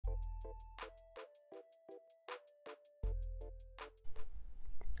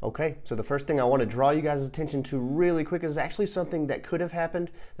Okay, so the first thing I want to draw you guys' attention to really quick is actually something that could have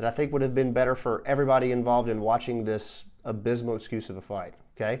happened that I think would have been better for everybody involved in watching this abysmal excuse of a fight.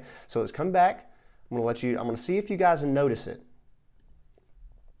 Okay, so let's come back. I'm going to see if you guys notice it.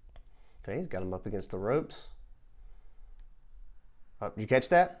 Okay, he's got him up against the ropes. Oh, did you catch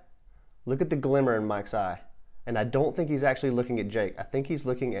that? Look at the glimmer in Mike's eye. And I don't think he's actually looking at Jake. I think he's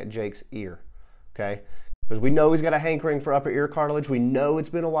looking at Jake's ear. Okay? Because we know he's got a hankering for upper ear cartilage. We know it's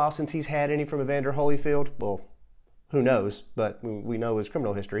been a while since he's had any from Evander Holyfield. Well, who knows? But we know his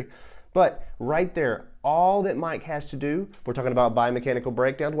criminal history. But right there, all that Mike has to do, we're talking about biomechanical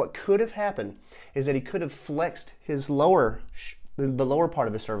breakdown, what could have happened is that he could have flexed his the lower part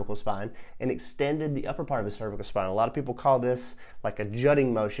of his cervical spine and extended the upper part of his cervical spine. A lot of people call this like a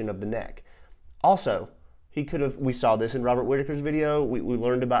jutting motion of the neck. Also, he could have, we saw this in Robert Whitaker's video, we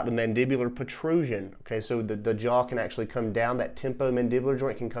learned about the mandibular protrusion. Okay, so the jaw can actually come down, that temporomandibular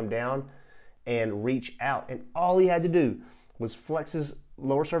joint can come down and reach out. And all he had to do was flex his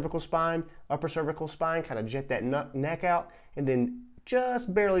lower cervical spine, upper cervical spine, kind of jet that neck out, and then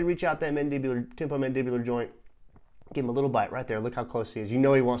just barely reach out that temporomandibular joint. Give him a little bite right there. Look how close he is. You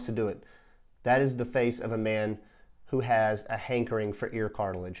know he wants to do it. That is the face of a man who has a hankering for ear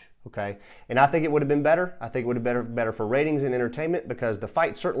cartilage, okay? And I think it would have been better. I think it would have been better for ratings and entertainment because the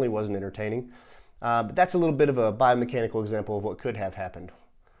fight certainly wasn't entertaining. But that's a little bit of a biomechanical example of what could have happened.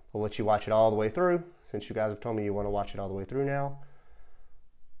 We'll let you watch it all the way through since you guys have told me you want to watch it all the way through now.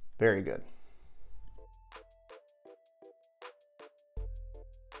 Very good.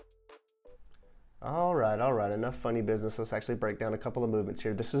 All right, enough funny business. Let's actually break down a couple of movements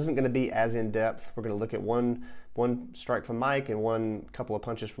here. This isn't going to be as in-depth. We're going to look at one strike from Mike and one couple of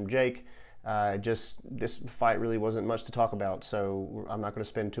punches from Jake. This fight really wasn't much to talk about, so I'm not going to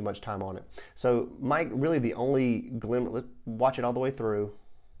spend too much time on it. So Mike, really the only glimmer, let's watch it all the way through.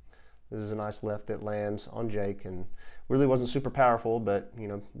 This is a nice left that lands on Jake and really wasn't super powerful, but you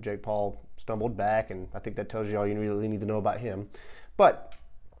know, Jake Paul stumbled back, and I think that tells you all you really need to know about him. But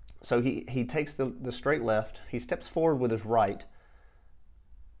so he takes the straight left, he steps forward with his right,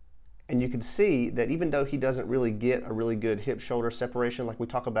 and you can see that even though he doesn't really get a really good hip-shoulder separation like we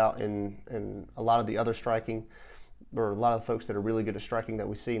talk about in a lot of the other striking, or a lot of the folks that are really good at striking that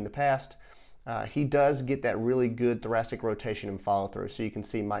we see in the past, he does get that really good thoracic rotation and follow-through. So you can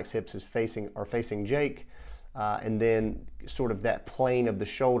see Mike's hips are facing Jake, and then sort of that plane of the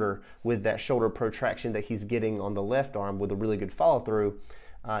shoulder with that shoulder protraction that he's getting on the left arm with a really good follow-through.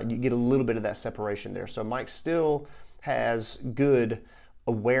 You get a little bit of that separation there. So Mike still has good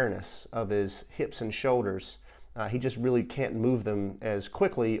awareness of his hips and shoulders. He just really can't move them as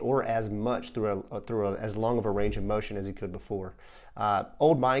quickly or as much through as long of a range of motion as he could before.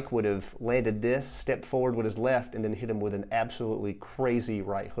 Old Mike would have landed this, stepped forward with his left, and then hit him with an absolutely crazy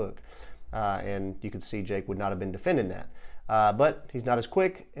right hook. And you could see Jake would not have been defending that. But he's not as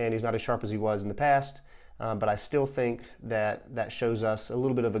quick and he's not as sharp as he was in the past. But I still think that shows us a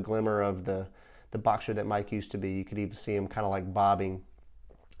little bit of a glimmer of the boxer that Mike used to be. You could even see him kind of like bobbing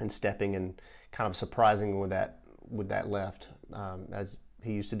and stepping and kind of surprising with that left as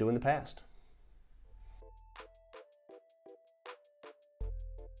he used to do in the past.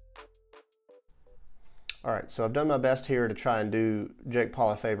 All right, so I've done my best here to try and do Jake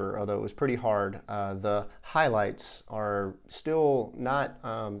Paul a favor, although it was pretty hard. The highlights are still not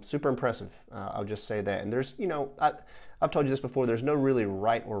super impressive. I'll just say that. And there's, you know, I've told you this before, there's no really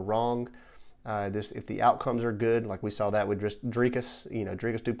right or wrong. If the outcomes are good, like we saw that with Dricus, you know,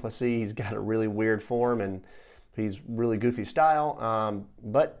 Dricus du Plessis, he's got a really weird form and he's really goofy style,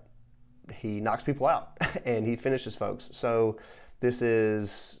 but he knocks people out and he finishes folks. So this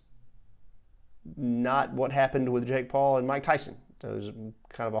is not what happened with Jake Paul and Mike Tyson. So it was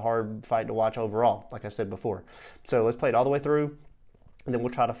kind of a hard fight to watch overall, like I said before. So let's play it all the way through, and then we'll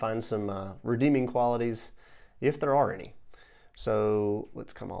try to find some redeeming qualities, if there are any. So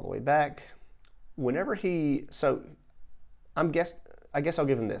let's come all the way back. Whenever I guess I'll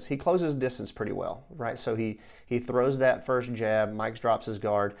give him this. He closes distance pretty well, right? So he throws that first jab, Mike drops his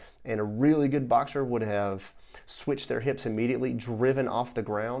guard, and a really good boxer would have switched their hips immediately, driven off the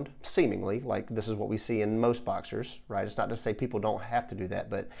ground, seemingly, like this is what we see in most boxers, right? It's not to say people don't have to do that,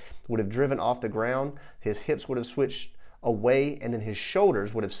 but would have driven off the ground, his hips would have switched away, and then his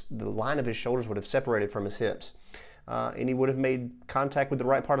shoulders would have, the line of his shoulders would have separated from his hips. And he would have made contact with the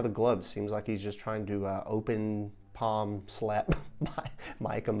right part of the glove. Seems like he's just trying to open palm slap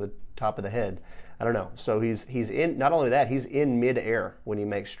Mike on the top of the head. I don't know. So he's in, not only that, he's in mid-air when he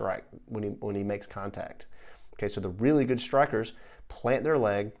makes when he makes contact. Okay, so the really good strikers plant their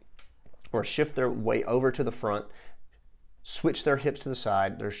leg or shift their way over to the front, switch their hips to the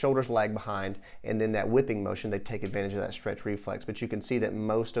side, their shoulders lag behind, and then that whipping motion, they take advantage of that stretch reflex. But you can see that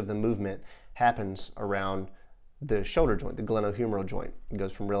most of the movement happens around the shoulder joint, the glenohumeral joint. It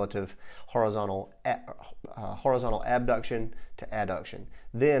goes from relative horizontal abduction to adduction.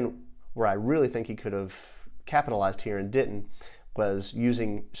 Then, where I really think he could have capitalized here and didn't, was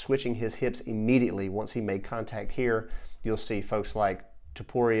switching his hips immediately once he made contact here. You'll see folks like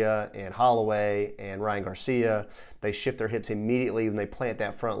Topuria and Holloway and Ryan Garcia, they shift their hips immediately when they plant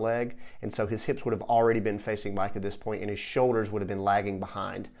that front leg, and so his hips would have already been facing Mike at this point, and his shoulders would have been lagging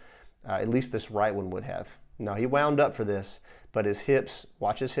behind. At least this right one would have. Now, he wound up for this, but his hips,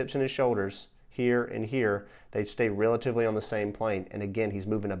 watch his hips and his shoulders, here and here, they stay relatively on the same plane, and again, he's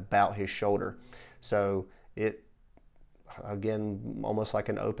moving about his shoulder. So it, again, almost like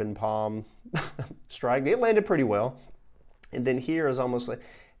an open palm strike. It landed pretty well. And then here is almost like,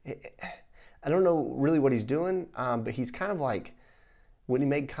 I don't know really what he's doing, but he's kind of like, when he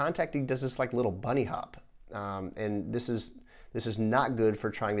made contact, he does this like little bunny hop. And this is not good for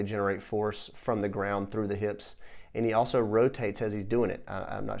trying to generate force from the ground through the hips. And he also rotates as he's doing it.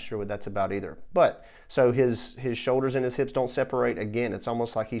 I'm not sure what that's about either. But so his shoulders and his hips don't separate. Again, it's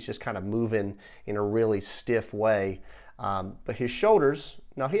almost like he's just kind of moving in a really stiff way. But his shoulders,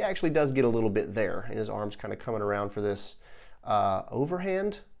 now he actually does get a little bit there, and his arms kind of coming around for this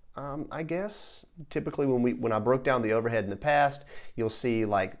overhand, I guess. Typically when I broke down the overhead in the past, you'll see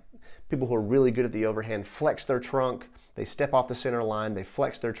like people who are really good at the overhand flex their trunk, they step off the center line, they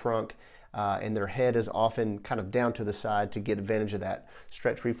flex their trunk, and their head is often kind of down to the side to get advantage of that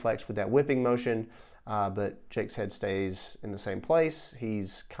stretch reflex with that whipping motion. But Jake's head stays in the same place.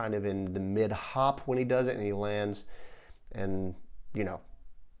 He's kind of in the mid hop when he does it, and he lands and, you know,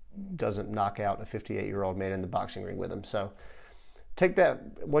 doesn't knock out a 58-year-old man in the boxing ring with him. So take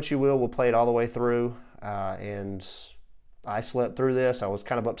that what you will. We'll play it all the way through. And I slept through this. I was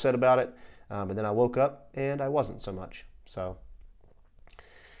kind of upset about it. But then I woke up and I wasn't so much. So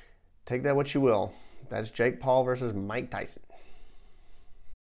take that what you will. That's Jake Paul versus Mike Tyson.